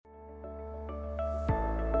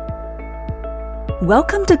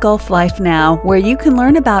Welcome to Gulf Life Now, where you can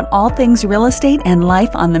learn about all things real estate and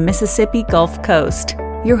life on the Mississippi Gulf Coast.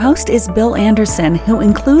 Your host is Bill Anderson, who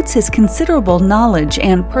includes his considerable knowledge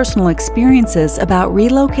and personal experiences about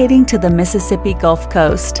relocating to the Mississippi Gulf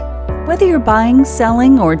Coast. Whether you're buying,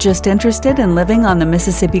 selling, or just interested in living on the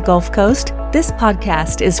Mississippi Gulf Coast, this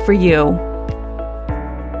podcast is for you.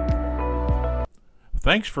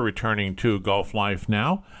 Thanks for returning to Gulf Life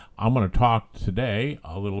Now. I'm going to talk today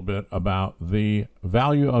a little bit about the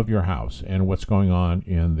value of your house and what's going on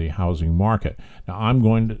in the housing market. Now, I'm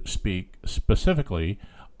going to speak specifically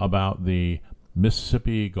about the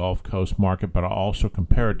Mississippi Gulf Coast market, but I'll also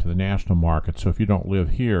compare it to the national market. So if you don't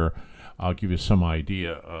live here, I'll give you some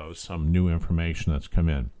idea of some new information that's come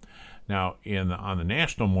in. Now, on the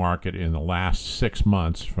national market in the last 6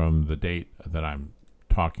 months from the date that I'm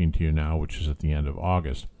talking to you now, which is at the end of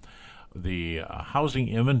August, the housing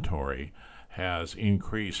inventory has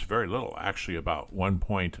increased very little, actually about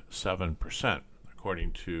 1.7%,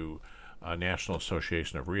 according to National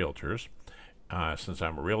Association of Realtors. Since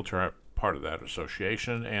I'm a realtor, I'm part of that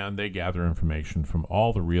association, and they gather information from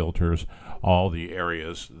all the realtors, all the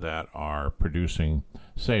areas that are producing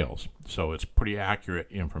sales. So it's pretty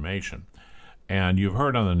accurate information. And you've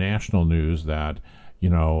heard on the national news that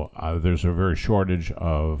there's a very shortage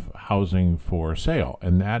of housing for sale,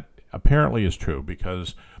 and that apparently is true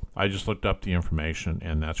because I just looked up the information,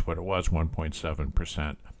 and that's what it was,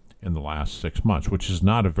 1.7% in the last 6 months, which is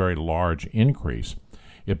not a very large increase.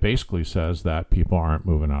 It basically says that people aren't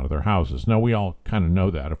moving out of their houses. Now, we all kind of know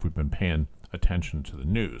that if we've been paying attention to the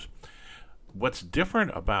news. What's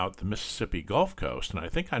different about the Mississippi Gulf Coast, and I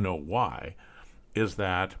think I know why, is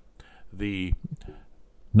that the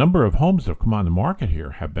number of homes that have come on the market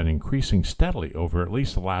here have been increasing steadily over at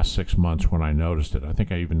least the last 6 months when I noticed it. I think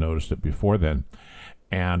I even noticed it before then.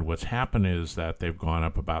 And what's happened is that they've gone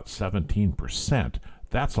up about 17%.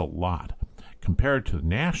 That's a lot. Compared to the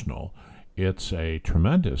national, it's a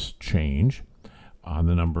tremendous change on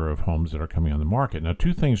the number of homes that are coming on the market. Now,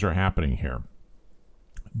 two things are happening here.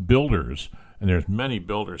 Builders, and there's many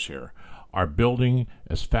builders here, are building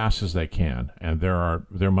as fast as they can. And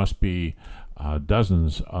there must be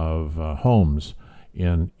dozens of homes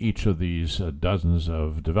in each of these dozens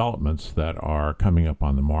of developments that are coming up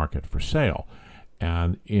on the market for sale.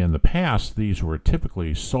 And in the past, these were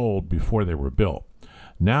typically sold before they were built.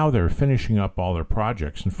 Now they're finishing up all their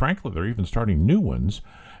projects, and frankly, they're even starting new ones,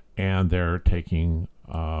 and they're taking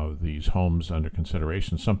these homes under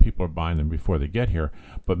consideration. Some people are buying them before they get here,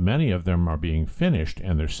 but many of them are being finished,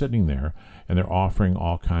 and they're sitting there, and they're offering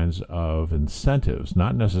all kinds of incentives,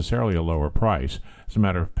 not necessarily a lower price. As a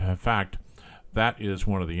matter of fact, that is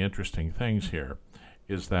one of the interesting things here,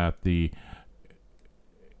 is that the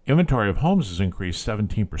inventory of homes has increased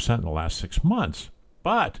 17% in the last 6 months,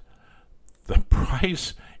 but the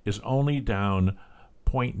price is only down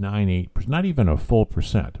 0.98%, not even a full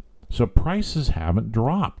percent. So prices haven't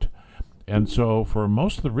dropped. And so for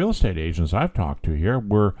most of the real estate agents I've talked to here,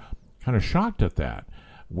 we're kind of shocked at that.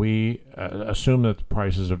 We assume that the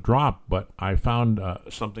prices have dropped, but I found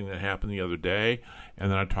something that happened the other day, and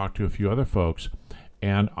then I talked to a few other folks.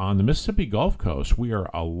 And on the Mississippi Gulf Coast, we are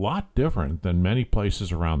a lot different than many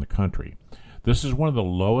places around the country. This is one of the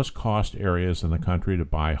lowest cost areas in the country to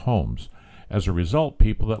buy homes. As a result,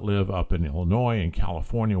 people that live up in Illinois and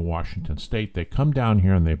California, Washington State, they come down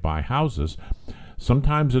here and they buy houses.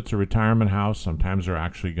 Sometimes it's a retirement house. Sometimes they're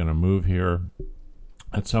actually going to move here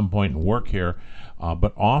at some point and work here.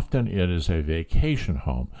 But often it is a vacation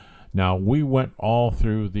home. Now, we went all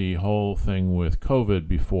through the whole thing with COVID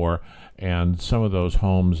before, and some of those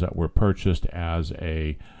homes that were purchased as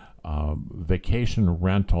a vacation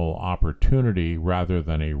rental opportunity rather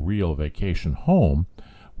than a real vacation home,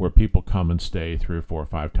 where people come and stay 3 or 4 or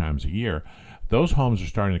 5 times a year. Those homes are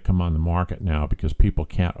starting to come on the market now because people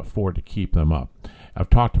can't afford to keep them up. I've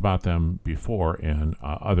talked about them before in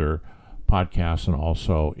other podcasts and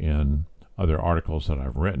also in other articles that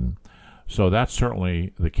I've written. So that's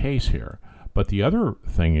certainly the case here. But the other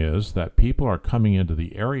thing is that people are coming into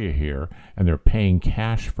the area here and they're paying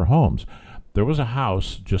cash for homes. There was a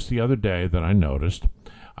house just the other day that I noticed.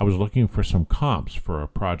 I was looking for some comps for a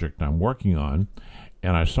project I'm working on,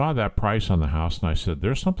 and I saw that price on the house, and I said,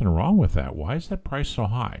 there's something wrong with that. Why is that price so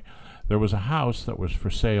high? There was a house that was for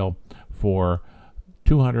sale for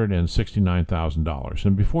 $269,000.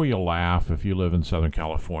 And before you laugh, if you live in Southern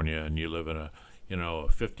California and you live in a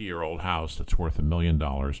 50-year-old house that's worth $1 million,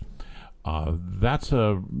 that's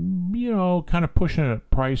a, kind of pushing a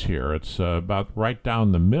price here. It's about right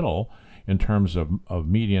down the middle in terms of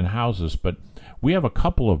median houses. But we have a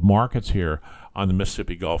couple of markets here on the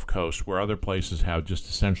Mississippi Gulf Coast where other places have just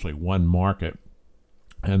essentially one market.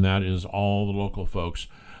 and that is all the local folks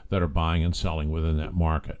that are buying and selling within that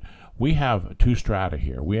market. We have two strata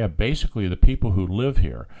here. We have basically the people who live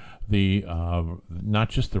here, the not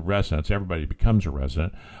just the residents. Everybody becomes a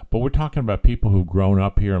resident, but we're talking about people who've grown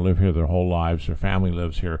up here and live here their whole lives. Their family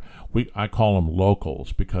lives here. I call them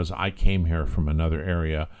locals because I came here from another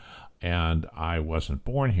area and I wasn't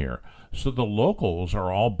born here. So the locals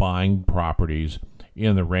are all buying properties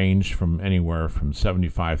in the range from anywhere from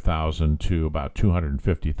 $75,000 to about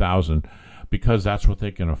 $250,000 because that's what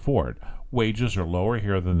they can afford. Wages are lower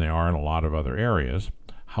here than they are in a lot of other areas.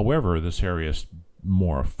 However, this area is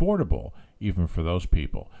more affordable even for those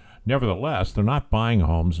people. Nevertheless, they're not buying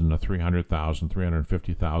homes in the $300,000,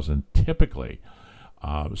 $350,000 typically.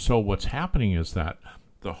 So what's happening is that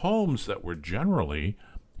the homes that were generally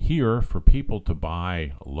here for people to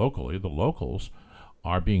buy locally, the locals,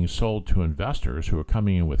 are being sold to investors who are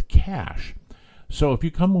coming in with cash. So if you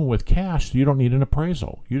come in with cash, you don't need an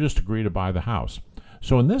appraisal. You just agree to buy the house.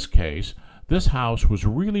 So in this case, this house was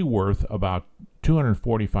really worth about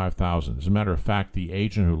 $245,000. As a matter of fact, the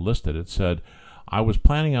agent who listed it said, I was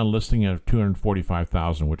planning on listing it at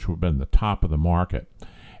 $245,000, which would have been the top of the market.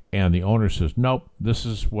 And the owner says, nope, this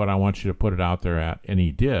is what I want you to put it out there at. And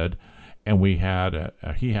he did. And he had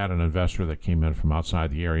an investor that came in from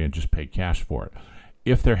outside the area and just paid cash for it.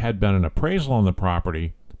 If there had been an appraisal on the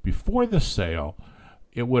property before the sale,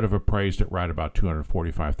 it would have appraised it right about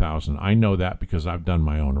 $245,000. I know that because I've done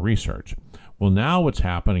my own research. Well, now what's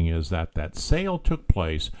happening is that sale took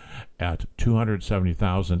place at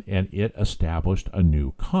 $270,000, and it established a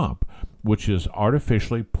new comp, which is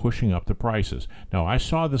artificially pushing up the prices. Now, I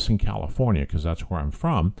saw this in California because that's where I'm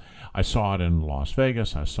from. I saw it in Las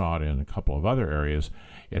Vegas. I saw it in a couple of other areas.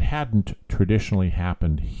 It hadn't traditionally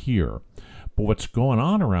happened here. But what's going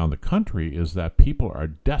on around the country is that people are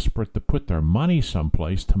desperate to put their money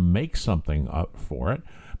someplace to make something up for it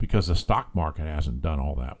because the stock market hasn't done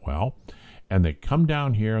all that well. And they come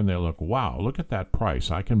down here and they look, wow, look at that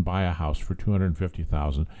price. I can buy a house for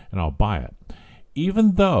 $250,000 and I'll buy it.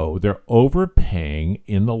 Even though they're overpaying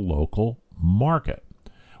in the local market.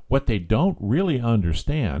 What they don't really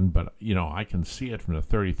understand, but I can see it from the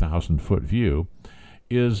 30,000-foot view,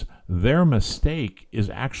 is their mistake is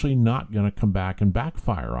actually not going to come back and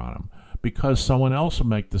backfire on them because someone else will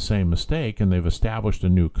make the same mistake and they've established a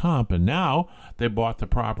new comp and now they bought the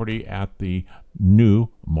property at the new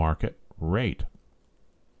market rate.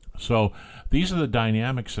 So these are the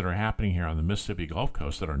dynamics that are happening here on the Mississippi Gulf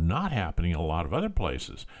Coast that are not happening in a lot of other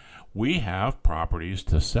places. We have properties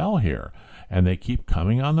to sell here, and they keep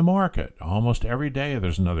coming on the market. Almost every day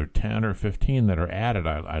there's another 10 or 15 that are added.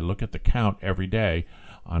 I look at the count every day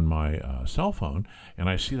on my cell phone, and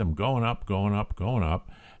I see them going up,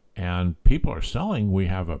 and people are selling. We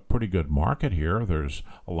have a pretty good market here. There's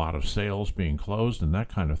a lot of sales being closed and that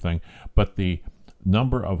kind of thing, but the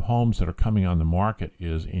number of homes that are coming on the market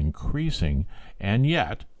is increasing, and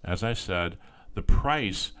yet, as I said, the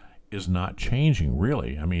price is not changing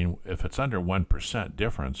really. I mean, if it's under 1%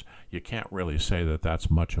 difference, you can't really say that that's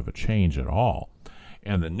much of a change at all.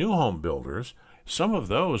 And the new home builders, some of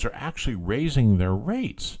those are actually raising their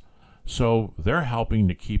rates. So they're helping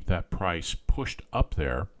to keep that price pushed up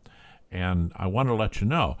there. And I want to let you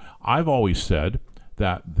know, I've always said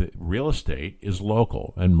that the real estate is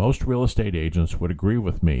local, and most real estate agents would agree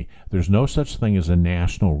with me. There's no such thing as a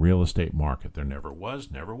national real estate market. There never was,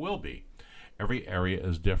 never will be. Every area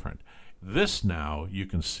is different. This now you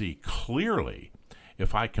can see clearly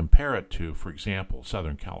if I compare it to, for example,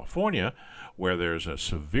 Southern California, where there's a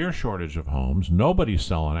severe shortage of homes. Nobody's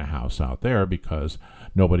selling a house out there because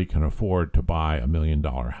nobody can afford to buy $1 million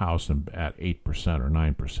house at 8% or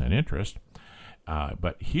 9% interest.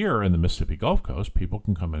 But here in the Mississippi Gulf Coast, people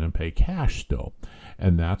can come in and pay cash still,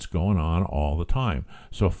 and that's going on all the time.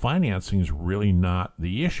 So financing is really not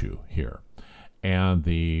the issue here. And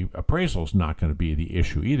the appraisal is not going to be the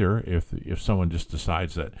issue either. If someone just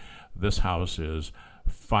decides that this house is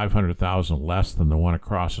 $500,000 less than the one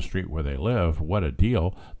across the street where they live, what a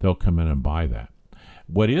deal, they'll come in and buy that.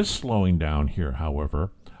 What is slowing down here,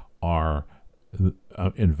 however, are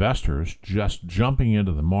investors just jumping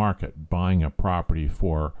into the market, buying a property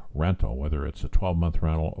for rental, whether it's a 12-month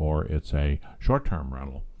rental or it's a short-term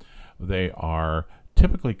rental. They are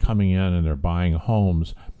typically coming in and they're buying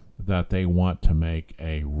homes that they want to make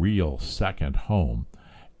a real second home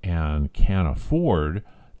and can afford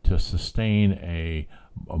to sustain a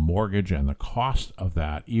mortgage and the cost of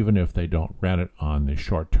that, even if they don't rent it on the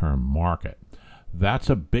short-term market. That's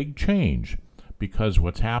a big change, because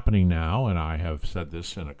what's happening now, and I have said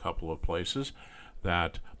this in a couple of places,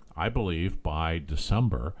 that I believe by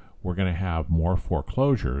December we're going to have more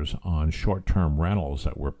foreclosures on short-term rentals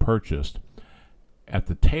that were purchased at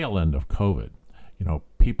the tail end of COVID.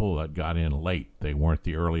 People that got in late, they weren't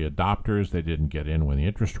the early adopters. They didn't get in when the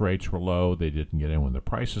interest rates were low. They didn't get in when the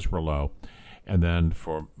prices were low. And then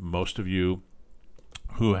for most of you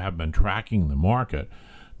who have been tracking the market,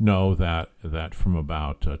 know that from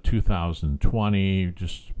about 2020,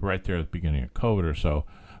 just right there at the beginning of COVID or so,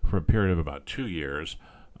 for a period of about 2 years,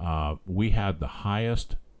 we had the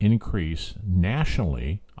highest increase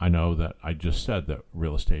nationally. I know that I just said that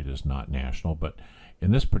real estate is not national, but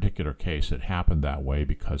in this particular case, it happened that way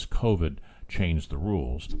because COVID changed the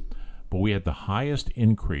rules. But we had the highest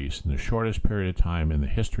increase in the shortest period of time in the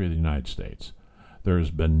history of the United States. There has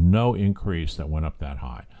been no increase that went up that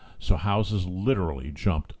high. So houses literally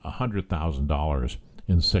jumped $100,000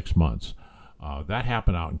 in 6 months. That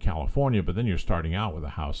happened out in California, but then you're starting out with a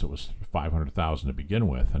house that was $500,000 to begin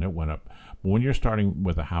with, and it went up. But when you're starting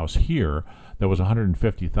with a house here that was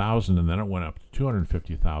 $150,000, and then it went up to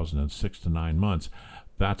 $250,000 in 6 to 9 months,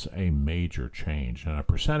 that's a major change. And on a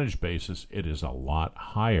percentage basis, it is a lot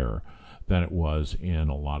higher than it was in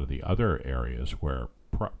a lot of the other areas where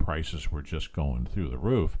prices were just going through the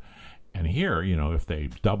roof. And here, if they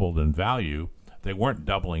doubled in value, they weren't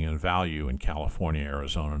doubling in value in California,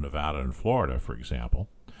 Arizona, Nevada, and Florida, for example,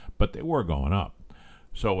 but they were going up.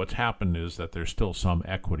 So what's happened is that there's still some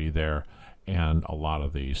equity there, and a lot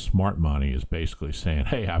of the smart money is basically saying,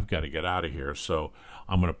 hey, I've got to get out of here, so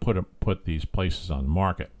I'm going to put these places on the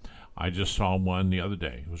market. I just saw one the other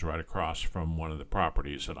day. It was right across from one of the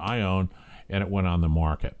properties that I own, and it went on the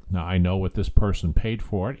market. Now, I know what this person paid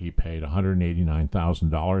for it. He paid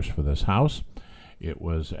 $189,000 for this house. It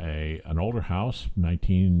was an older house,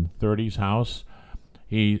 1930s house.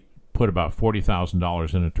 He put about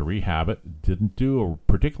 $40,000 in it to rehab it. Didn't do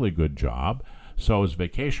a particularly good job, so his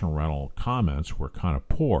vacation rental comments were kind of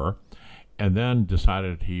poor, and then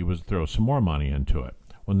decided he would throw some more money into it.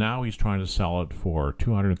 Well, now he's trying to sell it for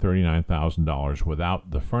 $239,000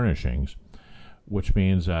 without the furnishings, which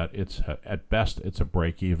means that it's at best it's a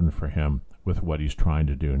break even for him with what he's trying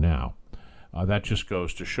to do now. That just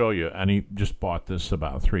goes to show you, and he just bought this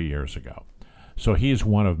about 3 years ago. So he's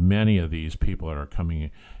one of many of these people that are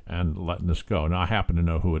coming and letting this go. Now, I happen to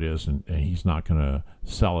know who it is, and he's not going to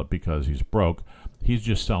sell it because he's broke. He's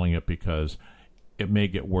just selling it because it may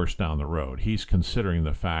get worse down the road. He's considering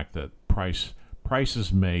the fact that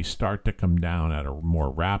prices may start to come down at a more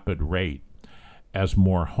rapid rate as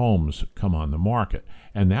more homes come on the market.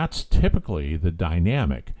 And that's typically the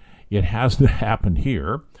dynamic. It hasn't happened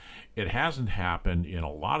here. It hasn't happened in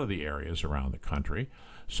a lot of the areas around the country.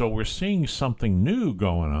 So we're seeing something new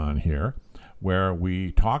going on here where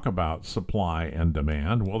we talk about supply and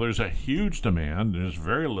demand. Well, there's a huge demand. There's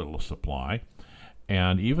very little supply.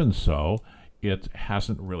 And even so, it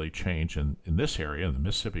hasn't really changed in this area, in the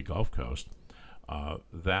Mississippi Gulf Coast.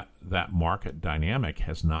 That market dynamic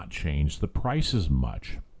has not changed the prices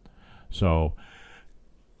much. So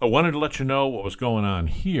I wanted to let you know what was going on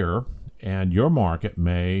here. And your market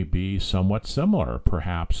may be somewhat similar.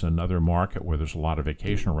 Perhaps another market where there's a lot of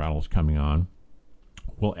vacation rentals coming on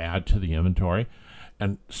will add to the inventory.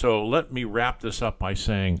 And so let me wrap this up by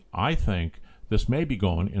saying I think this may be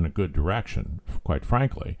going in a good direction, quite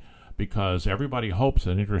frankly, because everybody hopes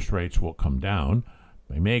that interest rates will come down.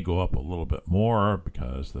 They may go up a little bit more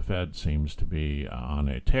because the Fed seems to be on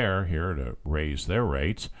a tear here to raise their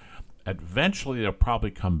rates. Eventually, they'll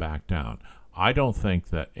probably come back down. I don't think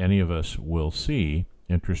that any of us will see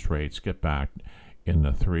interest rates get back in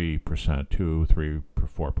the 3%,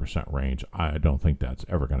 4% range. I don't think that's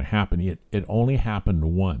ever going to happen. It only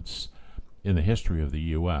happened once in the history of the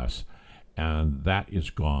U.S., and that is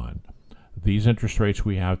gone. These interest rates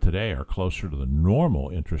we have today are closer to the normal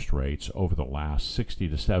interest rates over the last 60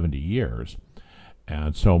 to 70 years.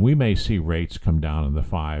 And so we may see rates come down in the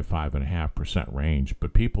 5.5% range,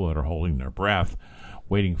 but people that are holding their breath,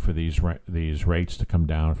 waiting for these rates to come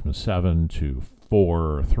down from 7 to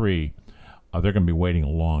 4 or 3, they're going to be waiting a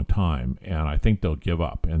long time, and I think they'll give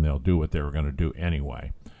up and they'll do what they were going to do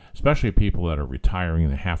anyway. Especially people that are retiring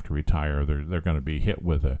and they have to retire, they're going to be hit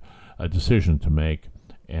with a decision to make,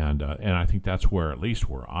 and I think that's where, at least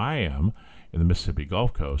where I am in the Mississippi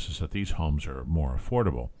Gulf Coast, is that these homes are more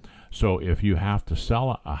affordable. So if you have to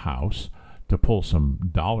sell a house to pull some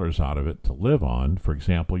dollars out of it to live on, for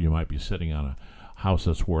example, you might be sitting on a house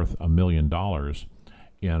that's worth $1 million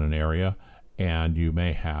in an area, and you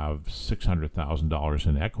may have $600,000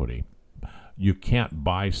 in equity. You can't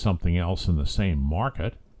buy something else in the same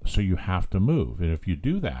market, so you have to move. And if you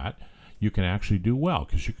do that, you can actually do well,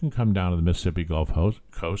 because you can come down to the Mississippi Gulf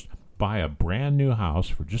Coast, buy a brand new house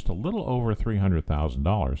for just a little over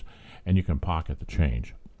 $300,000, and you can pocket the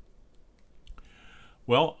change.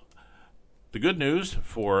 Well, the good news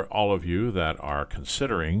for all of you that are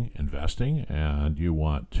considering investing and you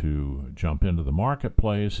want to jump into the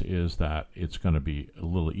marketplace is that it's going to be a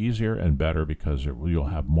little easier and better because you'll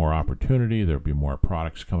have more opportunity. There'll be more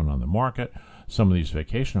products coming on the market. Some of these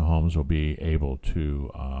vacation homes will be able to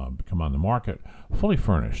come on the market fully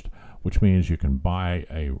furnished, which means you can buy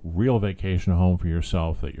a real vacation home for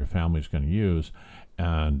yourself that your family's going to use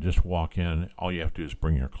and just walk in. All you have to do is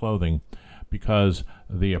bring your clothing, because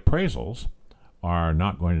the appraisals are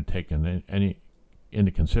not going to take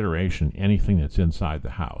into consideration anything that's inside the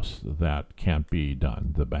house. That can't be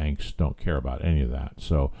done. The banks don't care about any of that.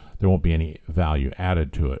 So there won't be any value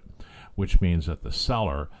added to it, which means that the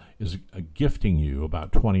seller is gifting you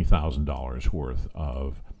about $20,000 worth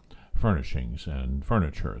of furnishings and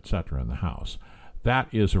furniture, etc. in the house. That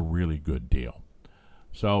is a really good deal.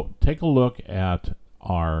 So take a look at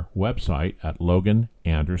our website at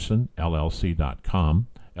LoganAndersonLLC.com,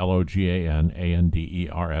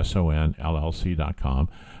 LoganAndersonLLC.com.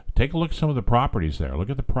 Take a look at some of the properties there. Look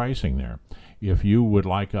at the pricing there. If you would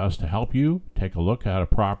like us to help you take a look at a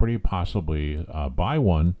property, possibly buy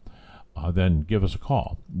one, then give us a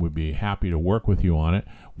call. We'd be happy to work with you on it.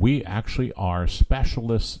 We actually are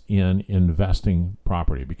specialists in investing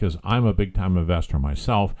property because I'm a big-time investor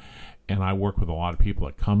myself, and I work with a lot of people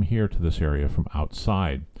that come here to this area from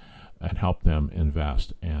outside and help them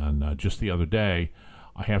invest. And just the other day,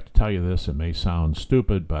 I have to tell you this, it may sound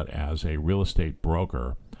stupid, but as a real estate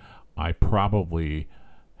broker, I probably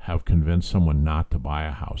have convinced someone not to buy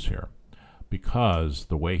a house here because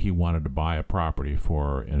the way he wanted to buy a property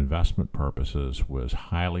for investment purposes was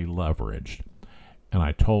highly leveraged. And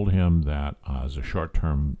I told him that as a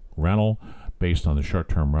short-term rental, based on the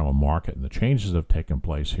short-term rental market and the changes that have taken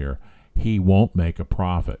place here, he won't make a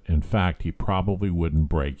profit. In fact, he probably wouldn't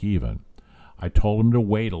break even. I told him to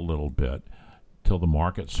wait a little bit till the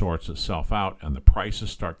market sorts itself out and the prices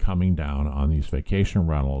start coming down on these vacation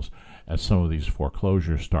rentals as some of these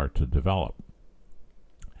foreclosures start to develop.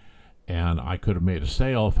 And I could have made a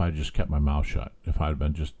sale if I just kept my mouth shut, if I'd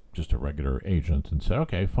been just a regular agent and said,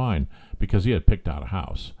 okay, fine, because he had picked out a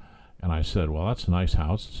house. And I said, well, that's a nice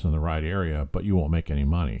house, it's in the right area, but you won't make any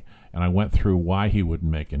money. And I went through why he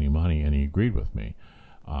wouldn't make any money, and he agreed with me.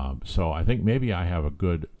 So I think maybe I have a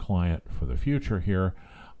good client for the future here.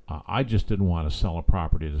 I just didn't want to sell a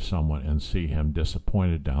property to someone and see him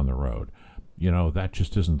disappointed down the road. You know, that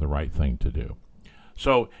just isn't the right thing to do.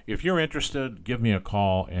 So if you're interested, give me a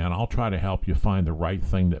call, and I'll try to help you find the right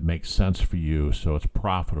thing that makes sense for you so it's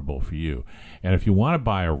profitable for you. And if you want to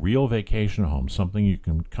buy a real vacation home, something you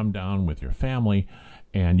can come down with your family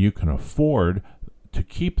and you can afford to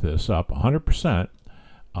keep this up 100%,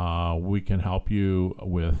 we can help you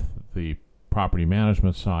with the property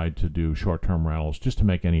management side to do short-term rentals just to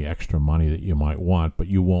make any extra money that you might want, but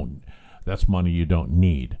you won't. That's money you don't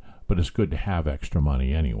need, but it's good to have extra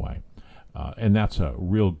money anyway. And that's a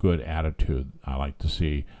real good attitude I like to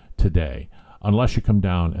see today, unless you come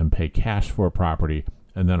down and pay cash for a property,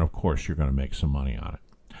 and then, of course, you're going to make some money on it.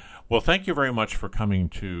 Well, thank you very much for coming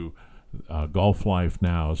to Gulf Life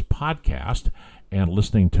Now's podcast and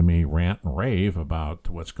listening to me rant and rave about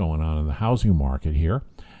what's going on in the housing market here.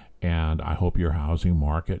 And I hope your housing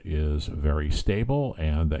market is very stable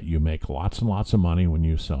and that you make lots and lots of money when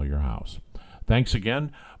you sell your house. Thanks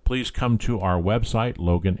again. Please come to our website,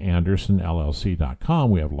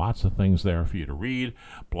 LoganAndersonLLC.com. We have lots of things there for you to read,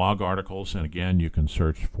 blog articles, and again, you can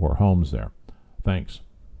search for homes there. Thanks.